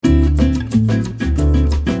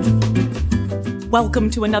Welcome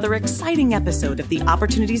to another exciting episode of the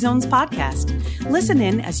Opportunity Zones podcast. Listen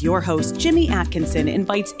in as your host, Jimmy Atkinson,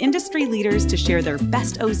 invites industry leaders to share their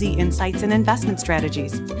best OZ insights and investment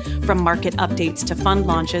strategies. From market updates to fund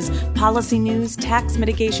launches, policy news, tax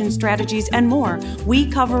mitigation strategies, and more,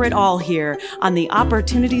 we cover it all here on the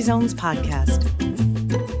Opportunity Zones podcast.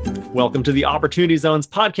 Welcome to the Opportunity Zones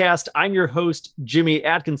podcast. I'm your host, Jimmy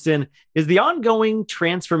Atkinson. Is the ongoing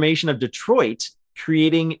transformation of Detroit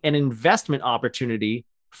creating an investment opportunity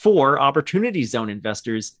for Opportunity Zone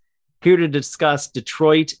investors? Here to discuss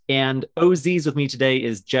Detroit and OZs with me today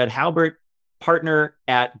is Jed Halbert, partner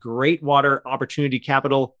at Greatwater Opportunity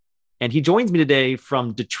Capital, and he joins me today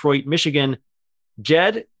from Detroit, Michigan.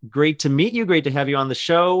 Jed, great to meet you. Great to have you on the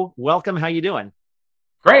show. Welcome. How you doing?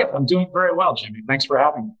 Great. I'm doing very well, Jimmy. Thanks for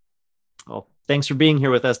having me. Well, thanks for being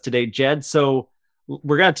here with us today, Jed. So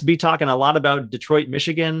we're going to be talking a lot about Detroit,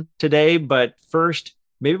 Michigan today, but first,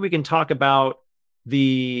 maybe we can talk about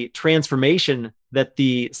the transformation that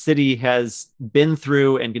the city has been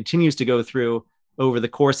through and continues to go through over the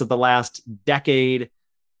course of the last decade,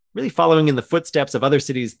 really following in the footsteps of other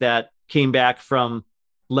cities that came back from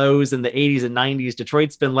lows in the 80s and 90s.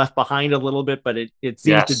 Detroit's been left behind a little bit, but it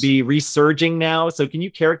seems to be resurging now. So can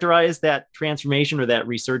you characterize that transformation or that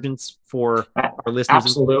resurgence for our listeners?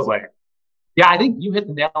 Absolutely. Yeah, I think you hit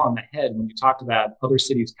the nail on the head when you talked about other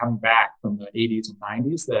cities coming back from the 80s and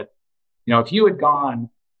 90s. That, if you had gone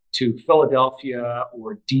to Philadelphia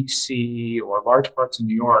or DC or large parts of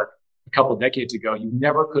New York a couple of decades ago, you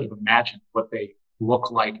never could have imagined what they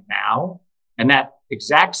look like now. And that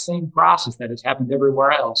exact same process that has happened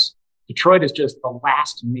everywhere else, Detroit is just the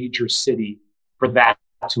last major city for that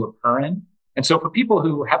to occur in. And so for people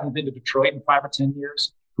who haven't been to Detroit in 5 or 10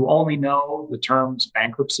 years, who only know the terms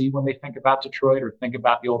bankruptcy when they think about Detroit or think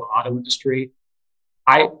about the old auto industry,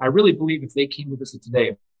 I really believe if they came to visit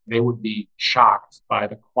today, they would be shocked by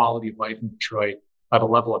the quality of life in Detroit, by the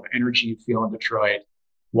level of energy you feel in Detroit.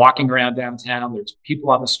 Walking around downtown, there's people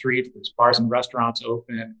on the streets, there's bars and restaurants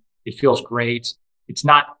open. It feels great. It's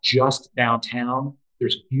not just downtown.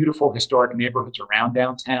 There's beautiful historic neighborhoods around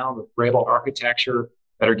downtown with great old architecture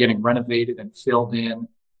that are getting renovated and filled in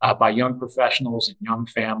by young professionals and young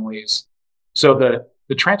families. So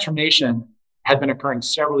the transformation had been occurring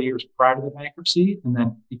several years prior to the bankruptcy. And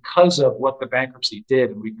then because of what the bankruptcy did,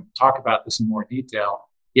 and we can talk about this in more detail,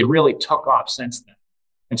 it really took off since then.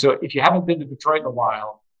 And so if you haven't been to Detroit in a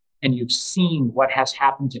while and you've seen what has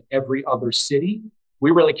happened to every other city, we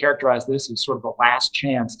really characterize this as sort of the last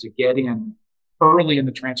chance to get in early in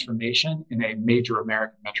the transformation in a major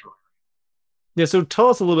American metro area. Yeah, so tell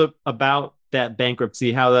us a little bit about that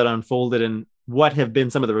bankruptcy, how that unfolded, and what have been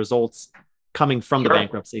some of the results coming from the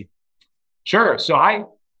bankruptcy. Sure. So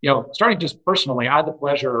starting just personally, I had the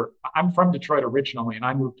pleasure, I'm from Detroit originally, and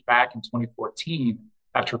I moved back in 2014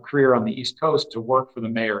 after a career on the East Coast to work for the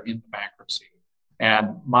mayor in the bankruptcy.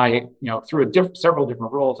 And through several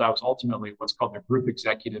different roles, I was ultimately what's called the group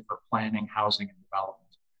executive for planning, housing, and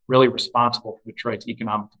development, really responsible for Detroit's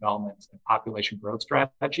economic development and population growth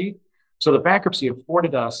strategy. So the bankruptcy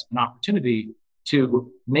afforded us an opportunity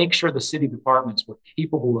to make sure the city departments were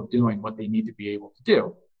capable of doing what they need to be able to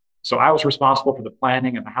do. So I was responsible for the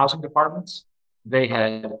planning and the housing departments. They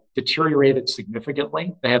had deteriorated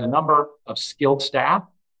significantly. They had a number of skilled staff.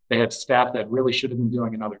 They had staff that really should have been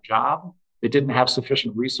doing another job. They didn't have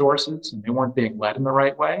sufficient resources and they weren't being led in the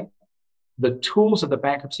right way. The tools that the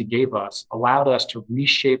bankruptcy gave us allowed us to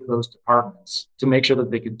reshape those departments to make sure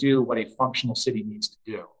that they could do what a functional city needs to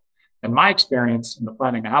do. And my experience in the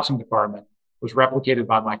planning and housing department was replicated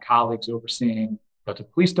by my colleagues overseeing the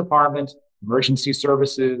police department, emergency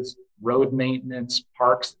services, road maintenance,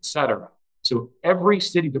 parks, et cetera. So every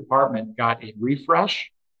city department got a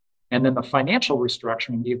refresh. And then the financial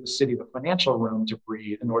restructuring gave the city the financial room to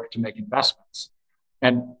breathe in order to make investments.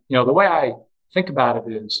 And, the way I think about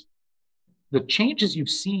it is the changes you've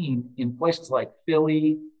seen in places like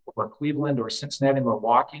Philly or Cleveland or Cincinnati and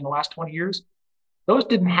Milwaukee in the last 20 years, those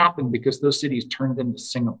didn't happen because those cities turned into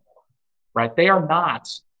Singapore, right? They are not.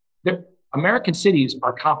 American cities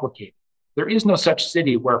are complicated. There is no such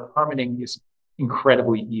city where permitting is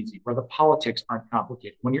incredibly easy, where the politics aren't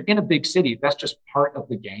complicated. When you're in a big city, that's just part of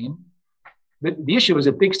the game. The issue is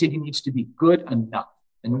a big city needs to be good enough.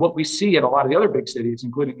 And what we see at a lot of the other big cities,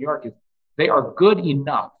 including New York, is they are good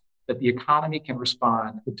enough that the economy can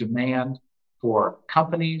respond to demand for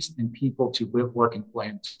companies and people to live, work, and play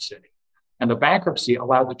in the city. And the bankruptcy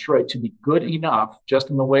allowed Detroit to be good enough, just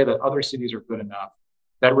in the way that other cities are good enough,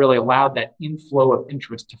 that really allowed that inflow of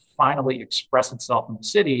interest to finally express itself in the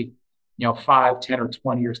city 5, 10, or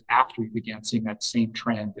 20 years after we began seeing that same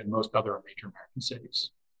trend in most other major American cities.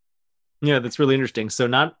 Yeah, that's really interesting. So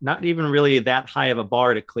not even really that high of a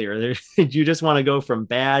bar to clear. You just want to go from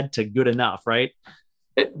bad to good enough, right?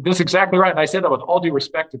 That's exactly right. And I say that with all due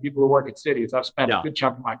respect to people who work at cities. I've spent a Yeah. good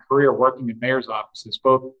chunk of my career working in mayor's offices,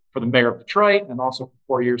 both for the mayor of Detroit and also for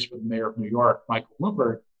 4 years for the mayor of New York, Michael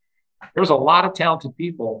Bloomberg. There's a lot of talented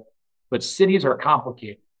people, but cities are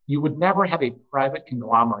complicated. You would never have a private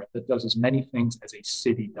conglomerate that does as many things as a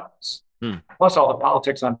city does, plus all the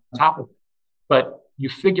politics on top of it. But you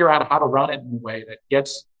figure out how to run it in a way that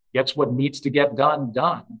gets what needs to get done.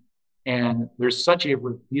 And there's such a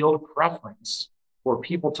revealed preference for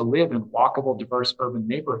people to live in walkable, diverse urban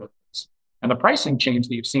neighborhoods. And the pricing change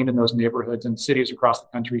that you've seen in those neighborhoods and cities across the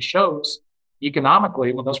country shows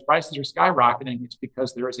economically, when those prices are skyrocketing, it's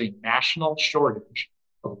because there is a national shortage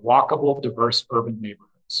of walkable, diverse urban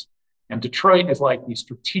neighborhoods. And Detroit is like the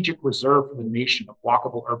strategic reserve for the nation of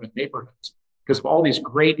walkable urban neighborhoods because of all these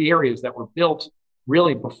great areas that were built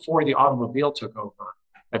really before the automobile took over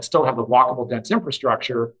that still have the walkable, dense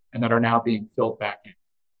infrastructure and that are now being filled back in.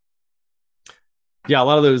 Yeah, a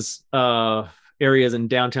lot of those areas in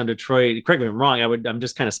downtown Detroit, correct me if I'm wrong, I'm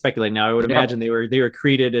just kind of speculating now. I would imagine they were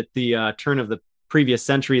created at the turn of the previous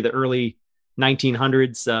century, the early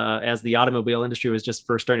 1900s, as the automobile industry was just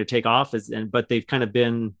first starting to take off, but they've kind of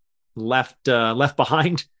been left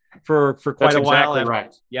behind for quite a while. That's exactly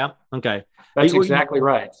right. Yeah. Okay. That's exactly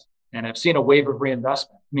right. And I've seen a wave of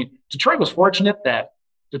reinvestment. I mean, Detroit was fortunate that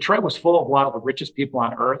Detroit was full of a lot of the richest people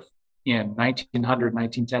on earth in 1900,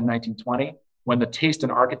 1910, 1920, when the taste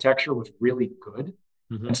in architecture was really good.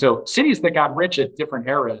 Mm-hmm. And so cities that got rich at different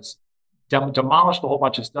eras demolished a whole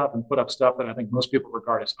bunch of stuff and put up stuff that I think most people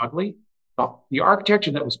regard as ugly. The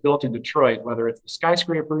architecture that was built in Detroit, whether it's the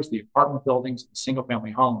skyscrapers, the apartment buildings, the single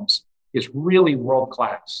family homes, is really world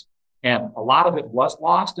class. And a lot of it was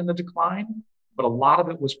lost in the decline, but a lot of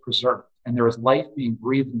it was preserved. And there was life being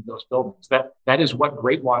breathed into those buildings. That is what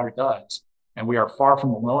Greatwater does. And we are far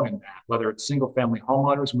from alone in that, whether it's single family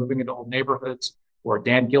homeowners moving into old neighborhoods or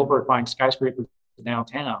Dan Gilbert buying skyscrapers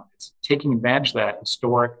downtown. It's taking advantage of that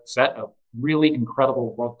historic set of really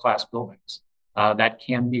incredible world-class buildings that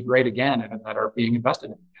can be great again and that are being invested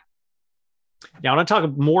in again. Yeah, I want to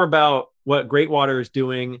talk more about what Greatwater is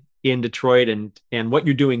doing in Detroit and what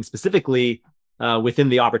you're doing specifically within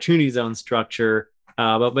the Opportunity Zone structure,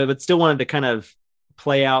 but still wanted to kind of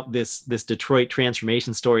play out this Detroit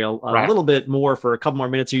transformation story a little bit more for a couple more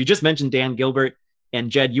minutes. So you just mentioned Dan Gilbert, and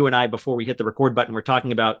Jed, you and I, before we hit the record button, we're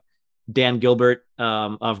talking about Dan Gilbert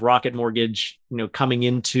of Rocket Mortgage, coming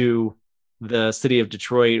into the city of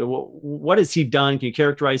Detroit. What has he done? Can you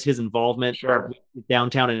characterize his involvement with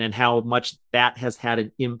downtown and how much that has had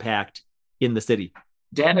an impact in the city?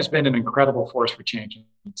 Dan has been an incredible force for change in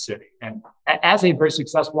the city. And as a very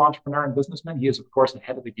successful entrepreneur and businessman, he is, of course,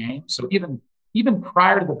 ahead of the game. So even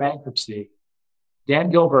prior to the bankruptcy, Dan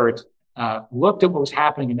Gilbert looked at what was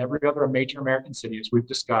happening in every other major American city, as we've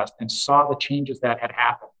discussed, and saw the changes that had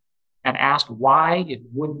happened and asked why it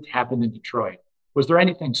wouldn't happen in Detroit. Was there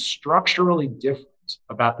anything structurally different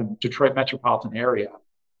about the Detroit metropolitan area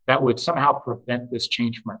that would somehow prevent this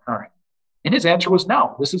change from occurring? And his answer was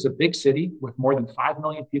no. This is a big city with more than 5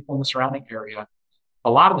 million people in the surrounding area.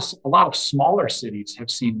 A lot of smaller cities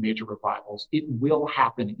have seen major revivals. It will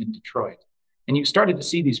happen in Detroit. And you started to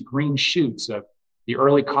see these green shoots of the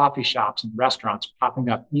early coffee shops and restaurants popping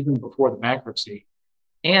up even before the bankruptcy.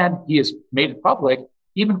 And he has made it public,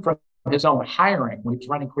 even from his own hiring when he was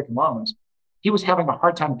running Quicken Loans. He was having a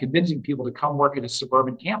hard time convincing people to come work at his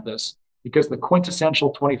suburban campus because the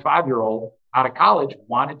quintessential 25-year-old out of college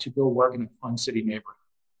wanted to go work in a fun city neighborhood.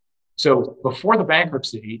 So before the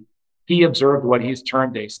bankruptcy, he observed what he's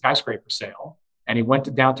termed a skyscraper sale. And he went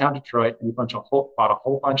to downtown Detroit and he bought a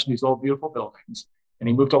whole bunch of these old, beautiful buildings. And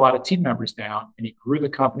he moved a lot of team members down and he grew the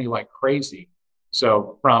company like crazy.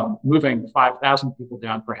 So from moving 5,000 people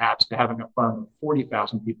down, perhaps, to having a firm of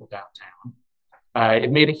 40,000 people downtown,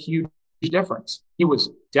 it made a huge difference. He was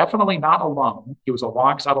definitely not alone. He was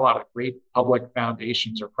alongside a lot of great public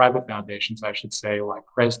foundations or private foundations, I should say, like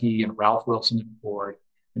Kresge and Ralph Wilson and Ford,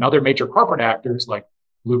 and other major corporate actors like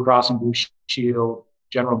Blue Cross and Blue Shield,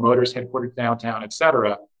 General Motors headquartered downtown, et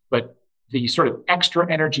cetera. But the sort of extra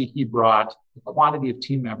energy he brought, the quantity of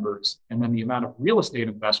team members, and then the amount of real estate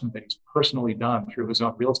investment that he's personally done through his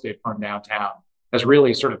own real estate firm downtown has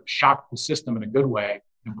really sort of shocked the system in a good way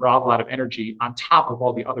and brought a lot of energy on top of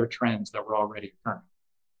all the other trends that were already occurring.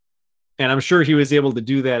 And I'm sure he was able to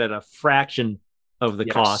do that at a fraction of the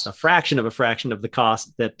cost, a fraction of the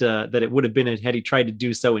cost that it would have been had he tried to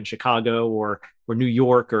do so in Chicago or New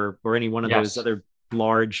York or any one of those other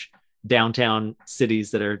large downtown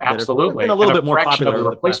cities that are absolutely been a little bit more popular over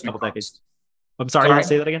the past couple decades. I'm sorry,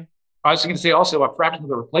 say that again. I was going to say also a fraction of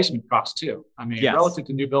the replacement cost too. I mean, Yes. relative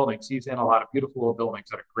to new buildings, he's in a lot of beautiful old buildings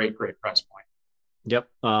at a great price point. Yep.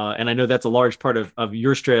 And I know that's a large part of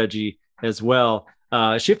your strategy as well.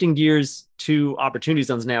 Shifting gears to opportunity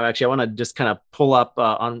zones now, actually, I want to just kind of pull up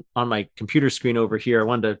on my computer screen over here. I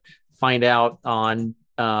wanted to find out on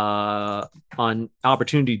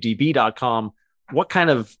opportunitydb.com what kind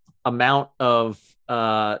of amount of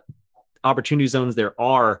opportunity zones there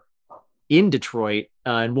are in Detroit.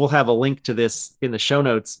 And we'll have a link to this in the show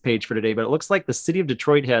notes page for today, but it looks like the city of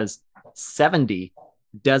Detroit has 70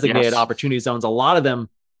 designated opportunity zones, a lot of them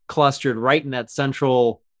clustered right in that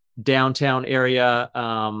central downtown area,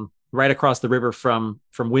 right across the river from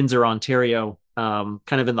Windsor, Ontario, kind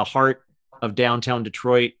of in the heart of downtown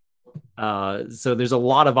Detroit. So there's a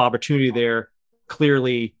lot of opportunity there,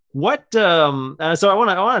 clearly. What so I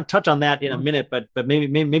want to touch on that in a minute, but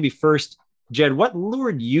maybe first, Jed, what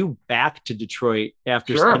lured you back to Detroit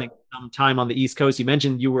after spending some time on the East Coast? You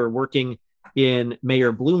mentioned you were working in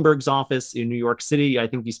Mayor Bloomberg's office in New York City. I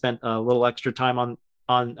think you spent a little extra time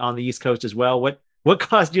on the East Coast as well. What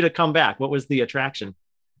caused you to come back? What was the attraction?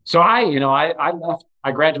 So I left.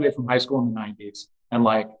 I graduated from high school in the 90s, and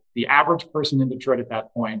like the average person in Detroit at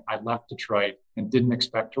that point, I left Detroit and didn't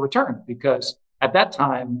expect to return because at that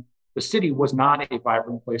time the city was not a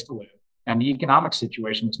vibrant place to live, and the economic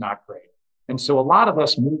situation was not great. And so a lot of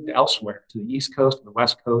us moved elsewhere to the East Coast, to the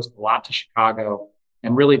West Coast, a lot to Chicago,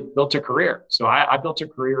 and really built a career. So I built a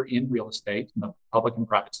career in real estate, in the public and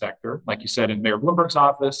private sector, like you said, in Mayor Bloomberg's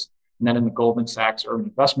office, and then in the Goldman Sachs Urban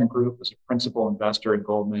Investment Group as a principal investor in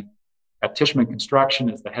Goldman, at Tishman Construction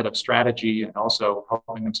as the head of strategy, and also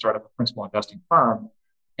helping them start up a principal investing firm.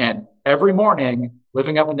 And every morning,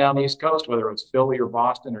 living up and down the East Coast, whether it was Philly or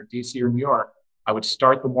Boston or DC or New York, I would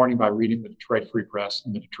start the morning by reading the Detroit Free Press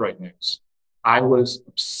and the Detroit News. I was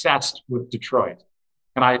obsessed with Detroit.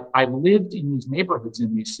 And I lived in these neighborhoods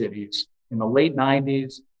in these cities in the late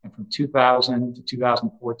 90s and from 2000 to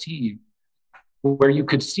 2014, where you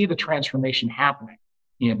could see the transformation happening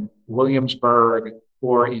in Williamsburg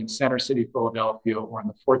or in Center City, Philadelphia, or in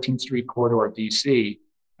the 14th Street corridor of DC.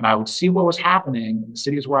 And I would see what was happening in the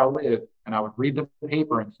cities where I lived, and I would read the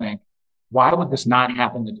paper and think, why would this not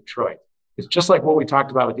happen in Detroit? It's just like what we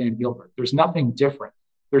talked about with Dan Gilbert. There's nothing different.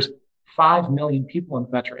 There's 5 million people in the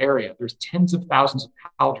metro area. There's tens of thousands of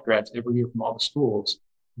college grads every year from all the schools.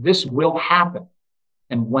 This will happen.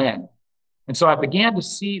 And when? And so I began to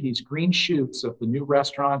see these green shoots of the new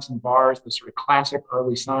restaurants and bars, the sort of classic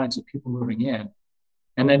early signs of people moving in.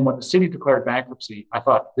 And then when the city declared bankruptcy, I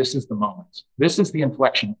thought, this is the moment. This is the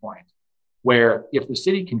inflection point where if the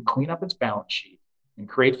city can clean up its balance sheet and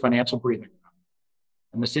create financial breathing room,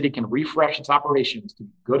 and the city can refresh its operations to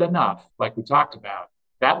be good enough, like we talked about,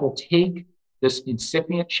 that will take this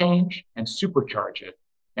incipient change and supercharge it.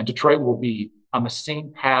 And Detroit will be on the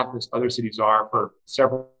same path as other cities are for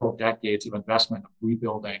several decades of investment of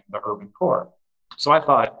rebuilding the urban core. So I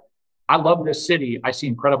thought, I love this city. I see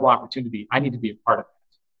incredible opportunity. I need to be a part of that.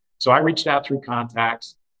 So I reached out through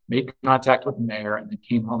contacts, made contact with the mayor, and then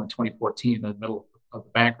came home in 2014 in the middle of the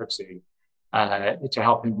bankruptcy to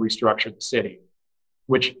help him restructure the city,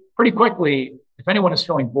 which pretty quickly, if anyone is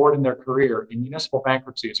feeling bored in their career, municipal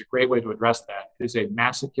bankruptcy is a great way to address that. It is a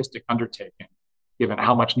masochistic undertaking, given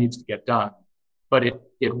how much needs to get done. But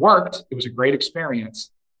it worked. It was a great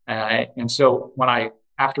experience. And so when I,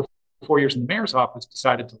 after 4 years in the mayor's office,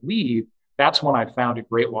 decided to leave, that's when I founded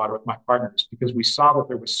Greatwater with my partners, because we saw that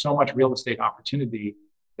there was so much real estate opportunity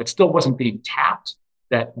that still wasn't being tapped,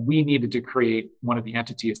 that we needed to create one of the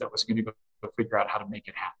entities that was going to go figure out how to make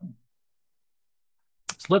it happen.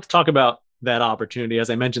 So let's talk about that opportunity. As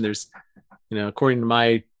I mentioned, there's, according to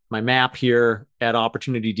my map here at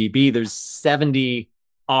Opportunity DB, there's 70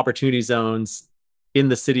 opportunity zones in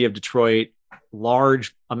the city of Detroit,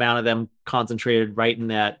 large amount of them concentrated right in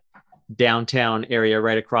that downtown area,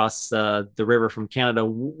 right across the river from Canada.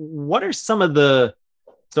 What are some of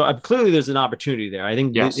so clearly there's an opportunity there. I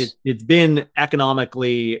think yes. It's been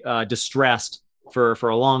economically distressed for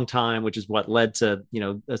a long time, which is what led to,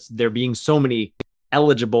 there being so many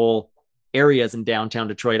eligible areas in downtown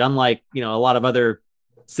Detroit, unlike, a lot of other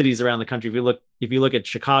cities around the country. If you look at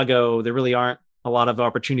Chicago, there really aren't a lot of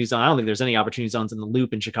opportunity zones. I don't think there's any opportunity zones in the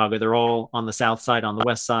Loop in Chicago. They're all on the south side, on the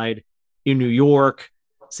west side. In New York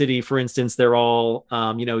City, for instance, they're all,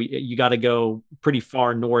 you got to go pretty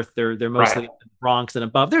far north. They're mostly right. Bronx and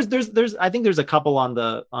above. There's I think there's a couple on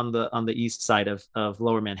the east side of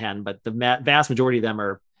Lower Manhattan, but the vast majority of them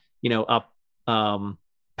are, up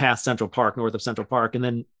past Central Park, north of Central Park, and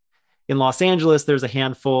then in Los Angeles, there's a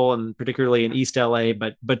handful, and particularly in East LA,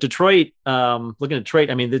 but Detroit, looking at Detroit,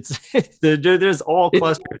 I mean, there's all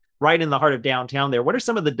clustered right in the heart of downtown there. What are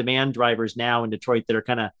some of the demand drivers now in Detroit that are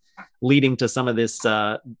kind of leading to some of this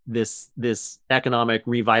this economic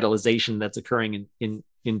revitalization that's occurring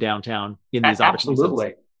in downtown in these opportunities?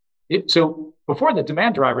 Absolutely. So before the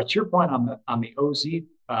demand drivers, to your point on the OZ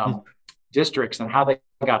districts and how they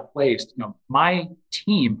got placed, my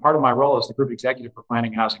team, part of my role as the group executive for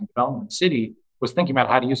planning, housing, and development in the city, was thinking about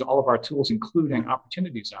how to use all of our tools, including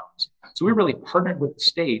opportunity zones. So we really partnered with the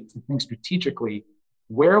state to think strategically,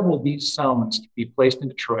 where will these zones be placed in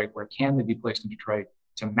Detroit? Where can they be placed in Detroit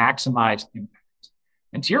to maximize impact?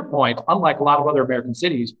 And to your point, unlike a lot of other American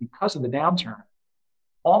cities, because of the downturn,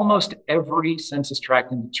 almost every census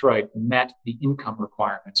tract in Detroit met the income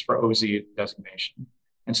requirements for OZ designation.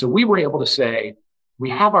 And so we were able to say, we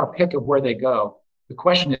have our pick of where they go. The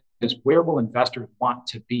question is, where will investors want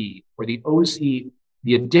to be? Where the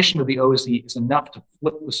addition of the OZ is enough to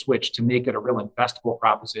flip the switch to make it a real investable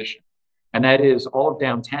proposition. And that is all of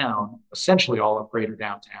downtown, essentially all of greater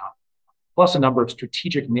downtown, plus a number of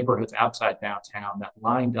strategic neighborhoods outside downtown that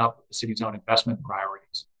lined up with the city's own investment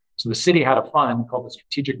priorities. So the city had a fund called the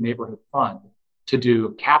Strategic Neighborhood Fund to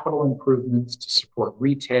do capital improvements, to support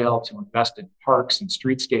retail, to invest in parks and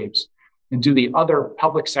streetscapes, and do the other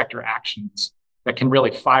public sector actions that can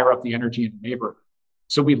really fire up the energy in the neighborhood.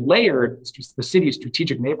 So we layered the city's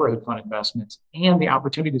Strategic Neighborhood Fund investments and the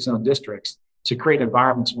Opportunity Zone districts to create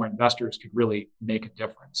environments where investors could really make a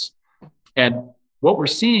difference. And what we're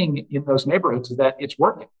seeing in those neighborhoods is that it's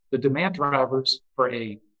working. The demand drivers for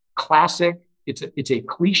a classic, it's a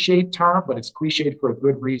cliched term, but it's cliched for a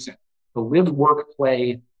good reason. The live, work,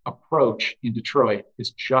 play approach in Detroit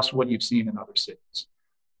is just what you've seen in other cities.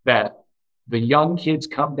 That the young kids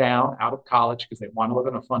come down out of college because they want to live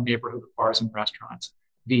in a fun neighborhood with bars and restaurants.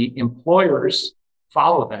 The employers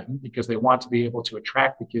follow them because they want to be able to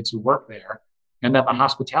attract the kids who work there. And then the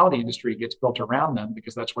hospitality industry gets built around them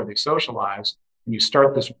because that's where they socialize. And you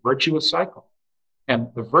start this virtuous cycle. And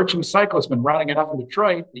the virtuous cycle has been running enough in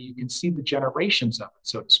Detroit that you can see the generations of it,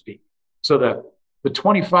 so to speak. So the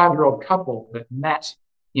 25-year-old couple that met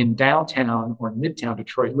in downtown or midtown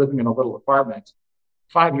Detroit, living in a little apartment,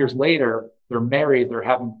 5 years later, they're married, they're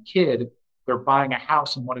having a kid, they're buying a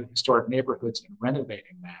house in one of the historic neighborhoods and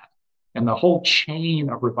renovating that. And the whole chain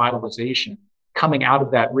of revitalization coming out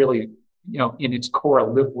of that really, in its core,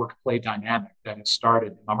 live, work, play dynamic that has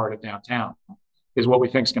started in the heart of downtown is what we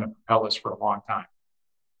think is going to propel us for a long time.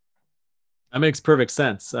 That makes perfect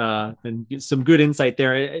sense. And some good insight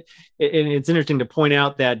there. And it's interesting to point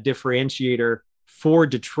out that differentiator for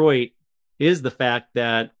Detroit is the fact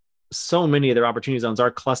that so many of their opportunity zones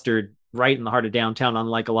are clustered right in the heart of downtown,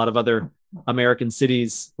 unlike a lot of other American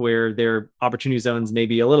cities where their opportunity zones may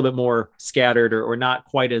be a little bit more scattered or not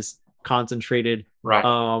quite as concentrated.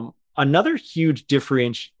 Right. Another huge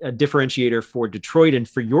differentiator for Detroit and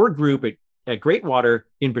for your group at Greatwater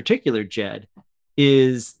in particular, Jed,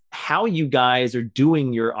 is how you guys are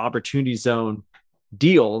doing your opportunity zone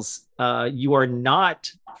deals. You are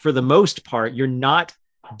not, for the most part, you're not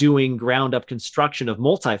doing ground up construction of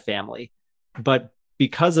multifamily, but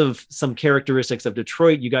because of some characteristics of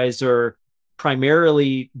Detroit, you guys are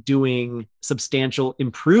primarily doing substantial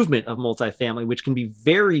improvement of multifamily, which can be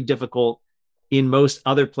very difficult in most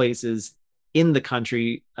other places in the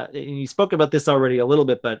country. And you spoke about this already a little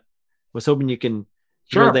bit, but was hoping you can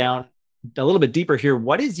drill down a little bit deeper here.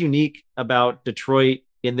 What is unique about Detroit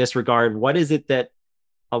in this regard? What is it that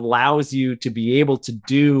allows you to be able to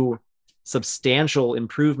do substantial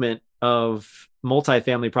improvement of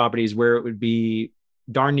multifamily properties where it would be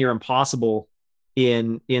darn near impossible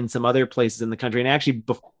in some other places in the country? And actually,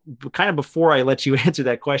 kind of before I let you answer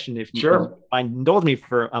that question, if you indulge me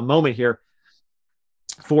for a moment here,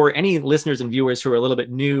 for any listeners and viewers who are a little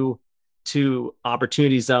bit new to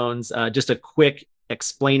opportunity zones, just a quick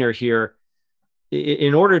explainer here.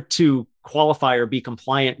 In order to qualify or be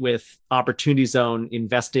compliant with opportunity zone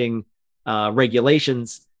investing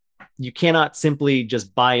regulations, you cannot simply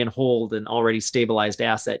just buy and hold an already stabilized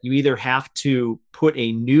asset. You either have to put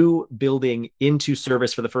a new building into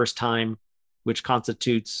service for the first time, which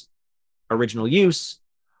constitutes original use,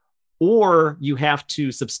 or you have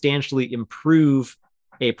to substantially improve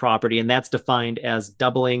a property, and that's defined as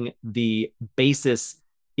doubling the basis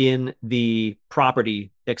in the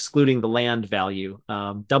property, excluding the land value,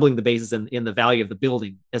 doubling the basis in the value of the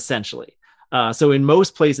building, essentially. So in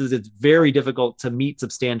most places, it's very difficult to meet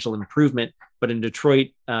substantial improvement, but in Detroit,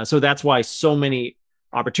 so that's why so many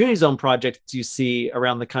opportunity zone projects you see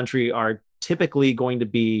around the country are typically going to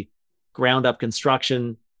be ground up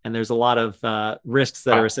construction, and there's a lot of risks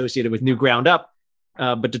that are associated with new ground up.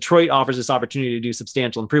 But Detroit offers this opportunity to do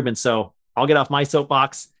substantial improvements. So I'll get off my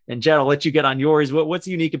soapbox, and Jed, I'll let you get on yours. What's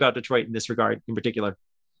unique about Detroit in this regard in particular?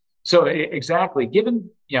 So exactly, given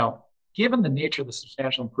the nature of the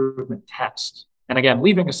substantial improvement test, and again,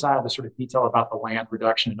 leaving aside the sort of detail about the land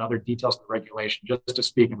reduction and other details of the regulation, just to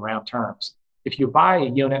speak in round terms, if you buy a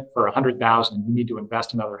unit for 100,000, you need to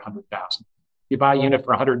invest another 100,000. You buy a unit for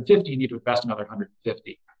 150, you need to invest another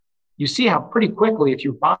 150. You see how pretty quickly, if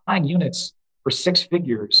you're buying units for six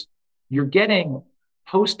figures, you're getting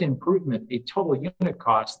post-improvement a total unit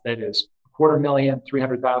cost that is $250,000,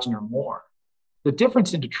 $300,000 or more. The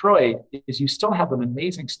difference in Detroit is you still have an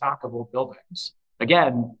amazing stock of old buildings.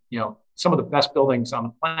 Again, some of the best buildings on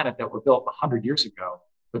the planet that were built 100 years ago,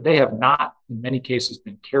 but they have not, in many cases,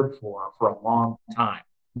 been cared for a long time.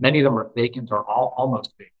 Many of them are vacant or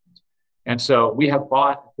almost vacant. And so we have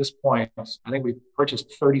bought at this point, I think we've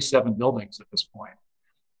purchased 37 buildings at this point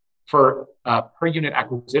for per unit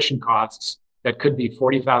acquisition costs that could be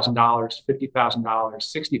 $40,000, $50,000,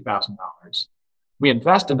 $60,000. We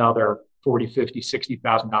invest another $40,000, $50,000,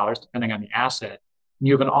 $60,000, depending on the asset. And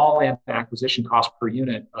you have an all-in acquisition cost per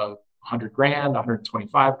unit of $100,000,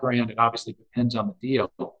 $125,000. It obviously depends on the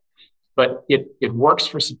deal, but it works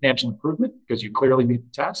for substantial improvement because you clearly meet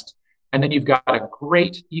the test. And then you've got a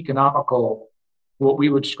great economical, what we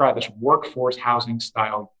would describe as workforce housing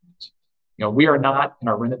style unit. We are not in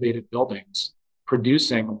our renovated buildings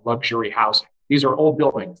producing luxury housing. These are old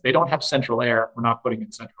buildings. They don't have central air. We're not putting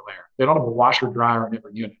in central air. They don't have a washer dryer in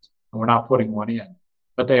every unit, and we're not putting one in.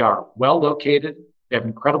 But they are well located. They have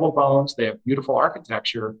incredible bones. They have beautiful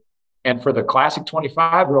architecture. And for the classic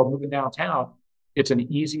 25-year-old moving downtown, it's an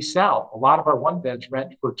easy sell. A lot of our one beds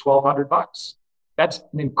rent for $1,200. That's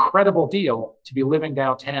an incredible deal to be living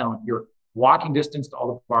downtown. You're walking distance to all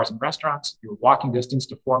the bars and restaurants. You're walking distance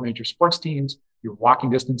to 4 major sports teams. You're walking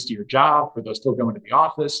distance to your job for those still going to the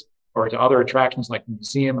office or to other attractions like the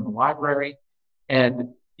museum and the library.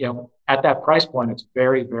 And, at that price point, it's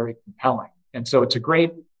very, very compelling. And so it's a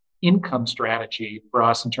great income strategy for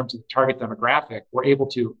us in terms of the target demographic. We're able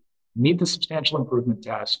to meet the substantial improvement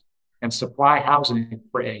test and supply housing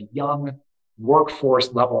for a young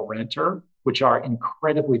workforce level renter, which are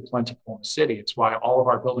incredibly plentiful in the city. It's why all of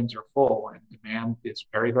our buildings are full and demand is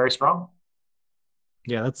very, very strong.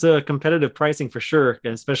 Yeah, that's a competitive pricing for sure,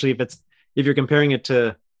 especially if you're comparing it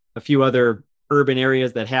to a few other urban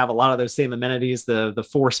areas that have a lot of those same amenities, the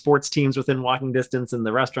 4 sports teams within walking distance and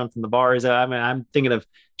the restaurants and the bars. I mean, I'm thinking of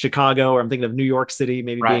Chicago, or I'm thinking of New York City,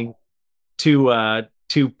 maybe being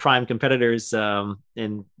two prime competitors.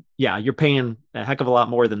 And yeah, you're paying a heck of a lot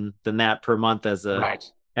more than that per month as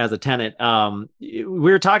a tenant. We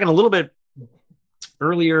were talking a little bit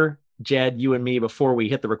earlier, Jed, you and me, before we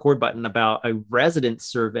hit the record button, about a resident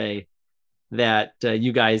survey that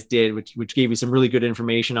you guys did, which gave you some really good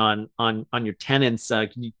information on your tenants. Can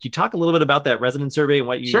you talk a little bit about that resident survey and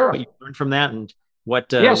what you learned from that, and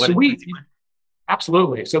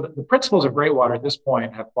absolutely. So the principals of Greatwater at this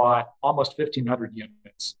point have bought almost 1,500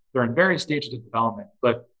 units. They're in various stages of development,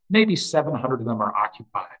 but maybe 700 of them are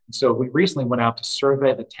occupied. And so we recently went out to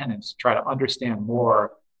survey the tenants to try to understand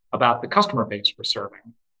more about the customer base we're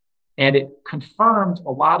serving. And it confirmed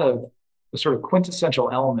a lot of the sort of quintessential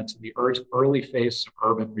elements of the early phase of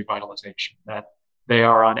urban revitalization, that they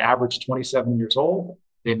are on average 27 years old.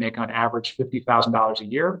 They make on average $50,000 a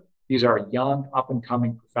year. These are young, up and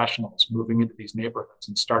coming professionals moving into these neighborhoods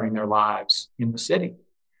and starting their lives in the city.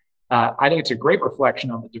 I think it's a great reflection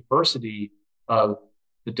on the diversity of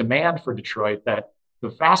the demand for Detroit, that the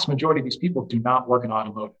vast majority of these people do not work in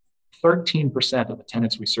automotive. 13% of the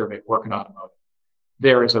tenants we surveyed work in automotive.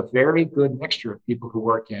 There is a very good mixture of people who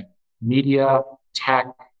work in media, tech,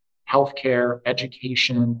 healthcare,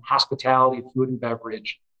 education, hospitality, food and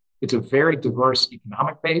beverage. It's a very diverse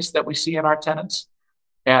economic base that we see in our tenants,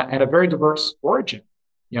 and a very diverse origin.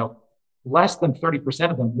 Less than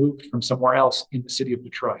 30% of them moved from somewhere else in the city of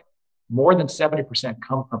Detroit. More than 70%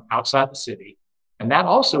 come from outside the city. And that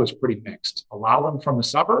also is pretty mixed. A lot of them from the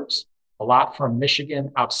suburbs, a lot from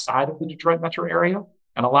Michigan outside of the Detroit metro area,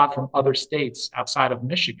 and a lot from other states outside of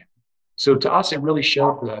Michigan. So to us, it really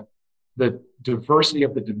showed the diversity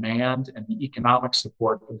of the demand and the economic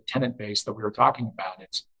support for the tenant base that we were talking about.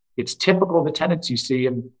 It's typical of the tenants you see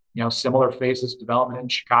in similar phases of development in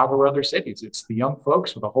Chicago or other cities. It's the young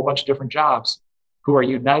folks with a whole bunch of different jobs who are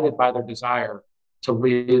united by their desire to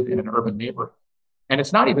live in an urban neighborhood. And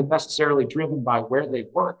it's not even necessarily driven by where they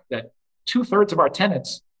work, that 2/3 of our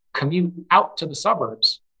tenants commute out to the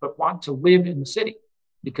suburbs, but want to live in the city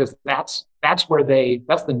because that's that's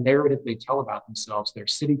the narrative they tell about themselves. They're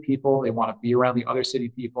city people. They want to be around the other city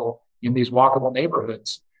people in these walkable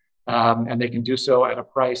neighborhoods. And they can do so at a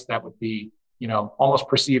price that would be, almost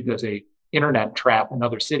perceived as a internet trap in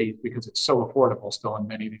other cities because it's so affordable still in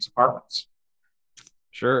many of these apartments.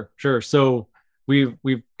 Sure. So we've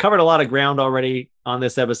covered a lot of ground already on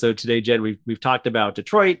this episode today, Jed. We've talked about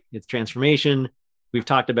Detroit, its transformation. We've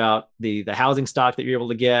talked about the housing stock that you're able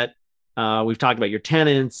to get. We've talked about your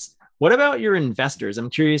tenants. What about your investors? I'm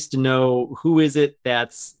curious to know, who is it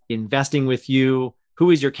that's investing with you? Who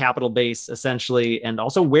is your capital base, essentially? And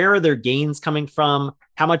also, where are their gains coming from?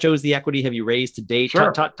 How much OZ equity have you raised to date?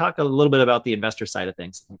 Sure. Talk a little bit about the investor side of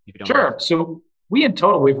things, if you don't mind. So in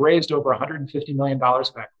total, we've raised over $150 million of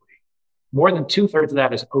equity. More than 2/3 of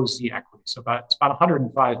that is OZ equity. So it's about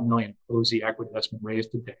 $105 million OZ equity that's been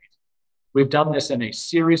raised to date. We've done this in a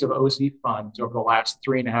series of OZ funds over the last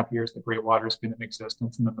 3.5 years that Great Water has been in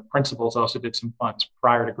existence. And then the principals also did some funds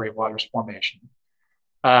prior to Great Water's formation.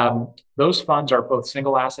 Those funds are both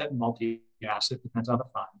single asset and multi-asset, depends on the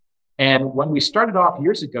fund. And when we started off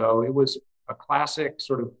years ago, it was a classic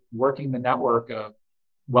sort of working the network of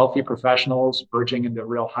wealthy professionals verging into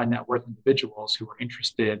real high net worth individuals who were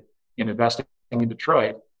interested in investing in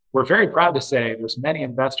Detroit. We're very proud to say there's many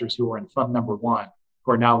investors who were in fund number 1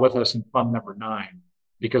 who are now with us in fund number 9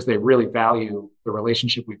 because they really value the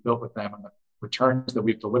relationship we've built with them and the returns that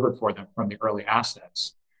we've delivered for them from the early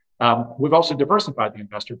assets. We've also diversified the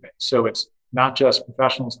investor base. So it's not just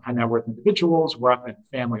professionals, high net worth individuals. We're up in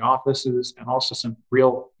family offices and also some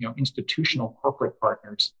real, institutional corporate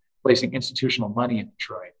partners placing institutional money in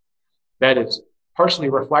Detroit. That is partially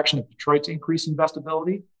a reflection of Detroit's increased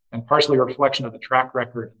investability and partially a reflection of the track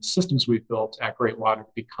record and systems we've built at Great Water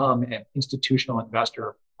to become an institutional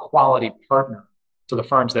investor quality partner to the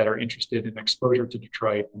firms that are interested in exposure to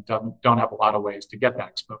Detroit and don't have a lot of ways to get that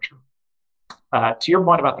exposure. To your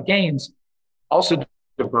point about the gains, also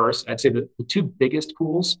diverse. I'd say that the two biggest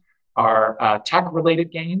pools are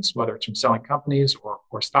tech-related gains, whether it's from selling companies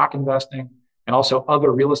or stock investing, and also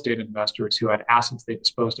other real estate investors who had assets they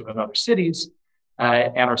disposed of in other cities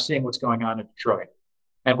and are seeing what's going on in Detroit.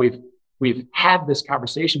 And we've had this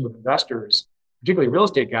conversation with investors, particularly real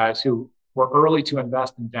estate guys who were early to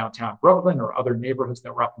invest in downtown Brooklyn or other neighborhoods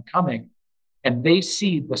that were up and coming, and they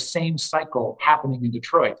see the same cycle happening in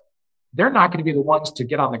Detroit. They're not going to be the ones to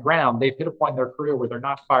get on the ground. They've hit a point in their career where they're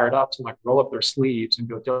not fired up to roll up their sleeves and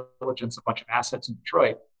go diligence a bunch of assets in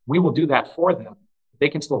Detroit. We will do that for them. They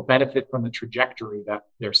can still benefit from the trajectory that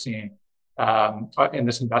they're seeing in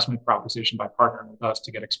this investment proposition by partnering with us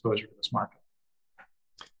to get exposure to this market.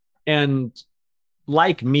 And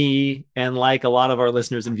like me, and like a lot of our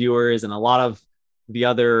listeners and viewers, and a lot of the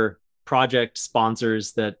other project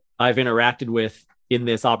sponsors that I've interacted with in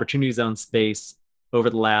this Opportunity Zone space over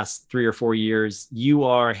the last 3 or 4 years, you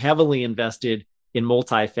are heavily invested in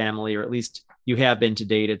multifamily, or at least you have been to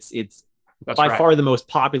date. It's That's by right. far the most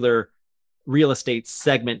popular real estate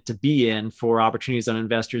segment to be in for Opportunity Zone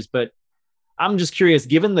investors. But I'm just curious,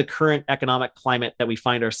 given the current economic climate that we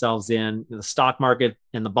find ourselves in, the stock market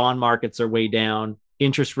and the bond markets are way down,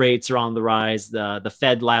 interest rates are on the rise. The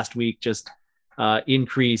Fed last week just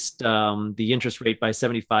increased the interest rate by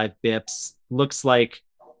 75 bips. Looks like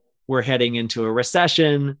we're heading into a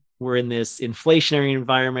recession. We're in this inflationary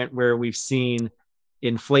environment where we've seen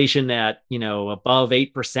inflation at, above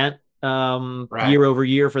 8% Right. year over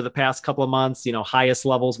year for the past couple of months, highest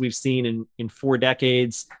levels we've seen in 4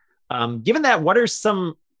 decades. Given that, what are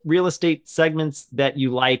some real estate segments that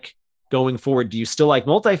you like going forward? Do you still like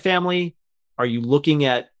multifamily? Are you looking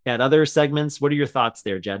at other segments? What are your thoughts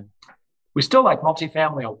there, Jed? We still like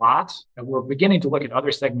multifamily a lot, and we're beginning to look at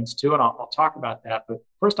other segments too, and I'll talk about that. But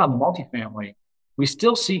first on the multifamily, we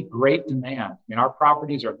still see great demand. Our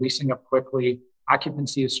properties are leasing up quickly.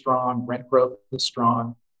 Occupancy is strong. Rent growth is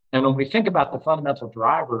strong. And when we think about the fundamental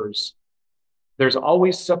drivers, there's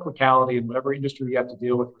always cyclicality in whatever industry you have to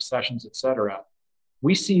deal with, recessions, et cetera.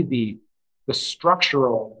 We see the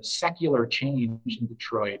structural, the secular change in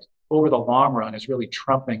Detroit over the long run is really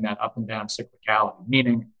trumping that up and down cyclicality.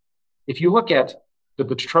 Meaning, if you look at the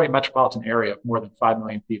Detroit metropolitan area of more than 5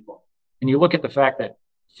 million people, and you look at the fact that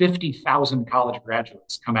 50,000 college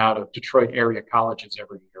graduates come out of Detroit area colleges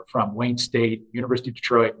every year from Wayne State, University of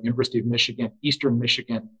Detroit, University of Michigan, Eastern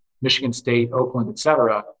Michigan, Michigan State, Oakland, et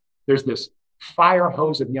cetera, there's this fire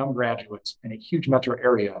hose of young graduates in a huge metro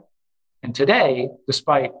area. And today,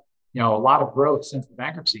 despite a lot of growth since the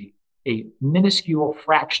bankruptcy, a minuscule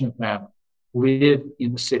fraction of them live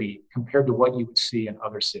in the city compared to what you would see in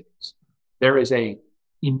other cities. There is an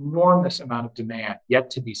enormous amount of demand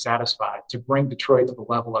yet to be satisfied to bring Detroit to the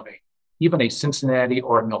level of a even a Cincinnati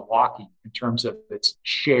or a Milwaukee in terms of its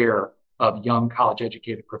share of young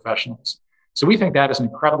college-educated professionals. So we think that is an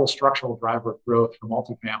incredible structural driver of growth for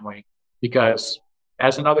multifamily, because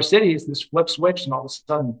as in other cities, this flip switch, and all of a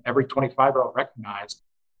sudden every 25-year-old recognized,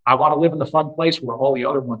 I want to live in the fun place where all the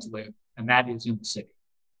other ones live, and that is in the city.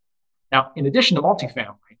 Now, in addition to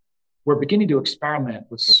multifamily, we're beginning to experiment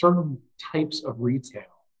with certain types of retail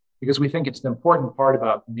because we think it's the important part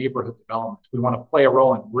about neighborhood development. We want to play a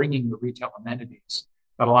role in bringing the retail amenities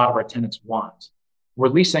that a lot of our tenants want. We're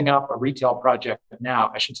leasing up a retail project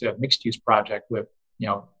now, I should say a mixed-use project with,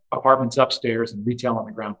 apartments upstairs and retail on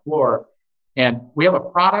the ground floor. And we have a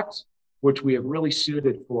product which we have really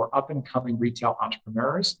suited for up-and-coming retail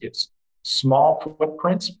entrepreneurs. It's small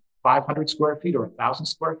footprints, 500 square feet or 1,000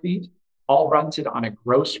 square feet, all rented on a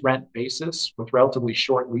gross rent basis with relatively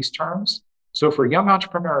short lease terms. So for young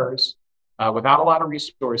entrepreneurs without a lot of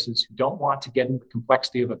resources who don't want to get into the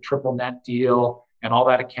complexity of a triple net deal and all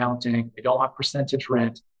that accounting, they don't want percentage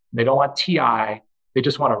rent, they don't want TI, they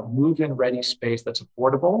just want a move-in ready space that's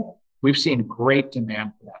affordable, we've seen great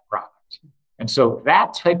demand for that product. And so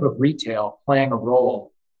that type of retail playing a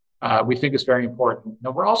role, we think is very important.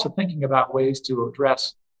 Now, we're also thinking about ways to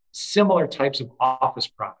address similar types of office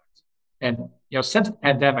products. And, since the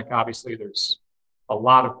pandemic, obviously, there's a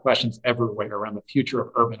lot of questions everywhere around the future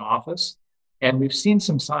of urban office. And we've seen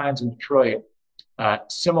some signs in Detroit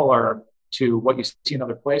similar to what you see in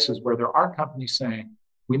other places where there are companies saying,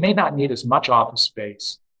 we may not need as much office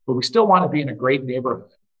space, but we still want to be in a great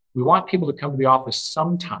neighborhood. We want people to come to the office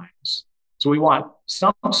sometimes. So we want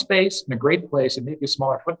some space in a great place and maybe a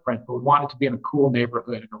smaller footprint, but we want it to be in a cool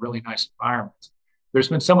neighborhood in a really nice environment. There's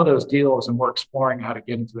been some of those deals, and we're exploring how to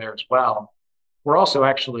get into there as well. We're also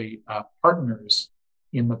actually partners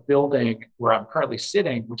in the building where I'm currently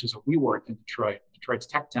sitting, which is a WeWork in Detroit, Detroit's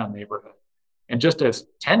Techtown neighborhood. And just as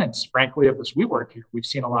tenants, frankly, of this WeWork here, we've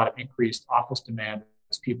seen a lot of increased office demand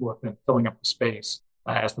as people have been filling up the space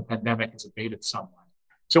as the pandemic has abated somewhat.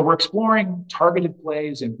 So we're exploring targeted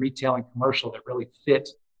plays in retail and commercial that really fit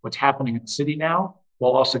what's happening in the city now,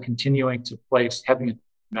 while also continuing to place heavy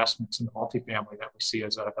investments in the multifamily that we see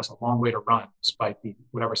as a long way to run, despite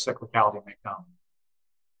whatever cyclicality may come.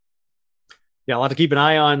 Yeah, a lot to keep an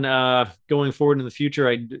eye on going forward in the future.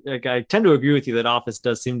 I tend to agree with you that office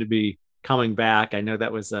does seem to be coming back. I know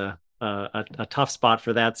that was a tough spot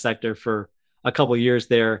for that sector for a couple of years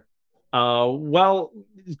there. Well,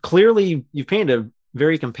 clearly you've painted a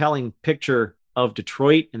very compelling picture of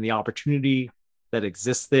Detroit and the opportunity that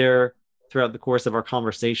exists there throughout the course of our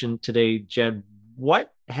conversation today. Jed,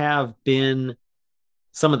 what have been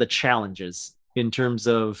some of the challenges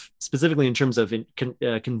specifically in terms of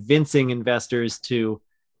convincing investors to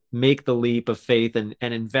make the leap of faith and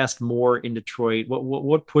invest more in Detroit?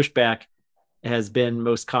 What pushback has been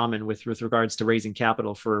most common with regards to raising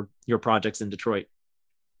capital for your projects in Detroit?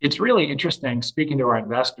 It's really interesting speaking to our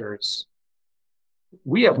investors.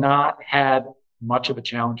 We have not had much of a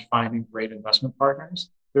challenge finding great investment partners.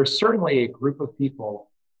 There's certainly a group of people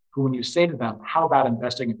who, when you say to them, how about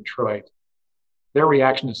investing in Detroit? Their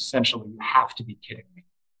reaction is essentially, you have to be kidding me.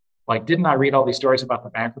 Like, didn't I read all these stories about the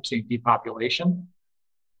bankruptcy and depopulation?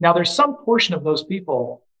 Now, there's some portion of those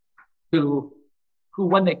people who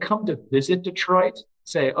when they come to visit Detroit,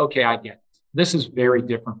 say, okay, I get it. This is very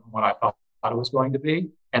different from what I thought it was going to be.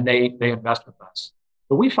 And they invest with us.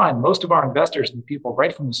 But we find most of our investors and people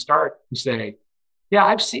right from the start who say, yeah,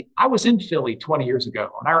 I was in Philly 20 years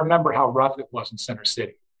ago, and I remember how rough it was in Center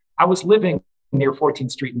City. I was living near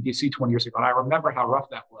 14th Street in DC 20 years ago, and I remember how rough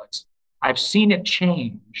that was. I've seen it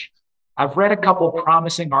change. I've read a couple of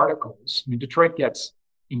promising articles. I mean, Detroit gets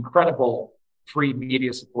incredible free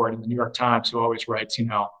media support in the New York Times, who always writes,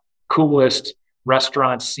 coolest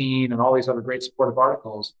restaurant scene and all these other great supportive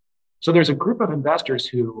articles. So there's a group of investors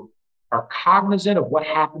who are cognizant of what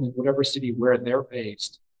happened in whatever city where they're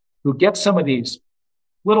based, who get some of these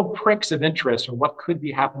little pricks of interest or what could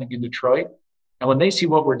be happening in Detroit. And when they see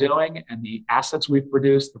what we're doing and the assets we've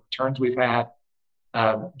produced, the returns we've had,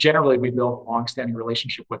 generally we build a longstanding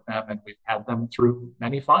relationship with them, and we've had them through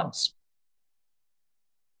many funds.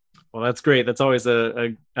 Well, that's great. That's always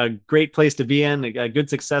a great place to be in, a good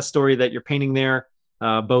success story that you're painting there,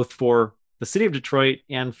 both for the city of Detroit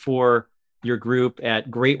and for your group at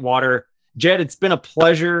Greatwater. Jed, it's been a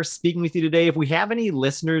pleasure speaking with you today. If we have any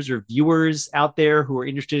listeners or viewers out there who are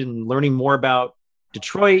interested in learning more about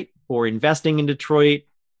Detroit or investing in Detroit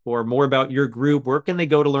or more about your group, where can they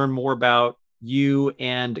go to learn more about you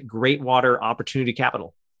and Greatwater Opportunity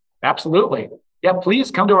Capital? Absolutely. Yeah, please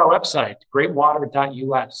come to our website,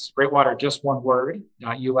 greatwater.us. Greatwater, just one word,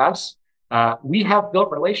 .us. We have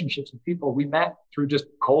built relationships with people we met through just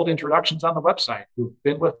cold introductions on the website who've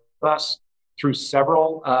been with us through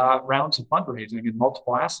several rounds of fundraising in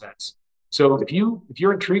multiple assets. So if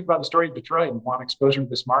you're intrigued by the story of Detroit and want exposure to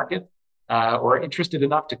this market, or interested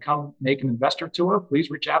enough to come make an investor tour, please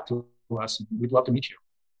reach out to us. And we'd love to meet you.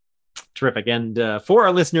 Terrific. And for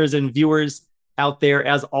our listeners and viewers out there,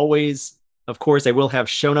 as always, of course, I will have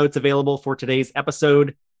show notes available for today's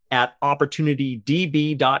episode at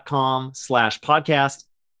opportunitydb.com/podcast.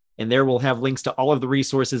 And there we'll have links to all of the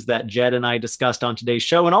resources that Jed and I discussed on today's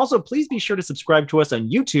show. And also, please be sure to subscribe to us on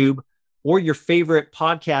YouTube or your favorite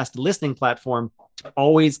podcast listening platform to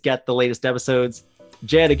always get the latest episodes.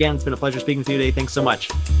 Jed, again, it's been a pleasure speaking with you today. Thanks so much.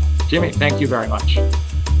 Jimmy, thank you very much.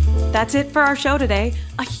 That's it for our show today.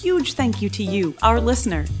 A huge thank you to you, our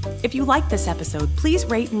listener. If you like this episode, please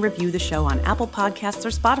rate and review the show on Apple Podcasts or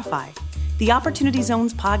Spotify. The Opportunity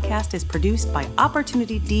Zones podcast is produced by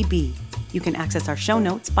Opportunity DB. You can access our show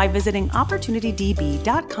notes by visiting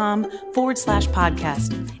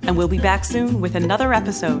opportunitydb.com/podcast. And we'll be back soon with another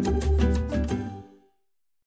episode.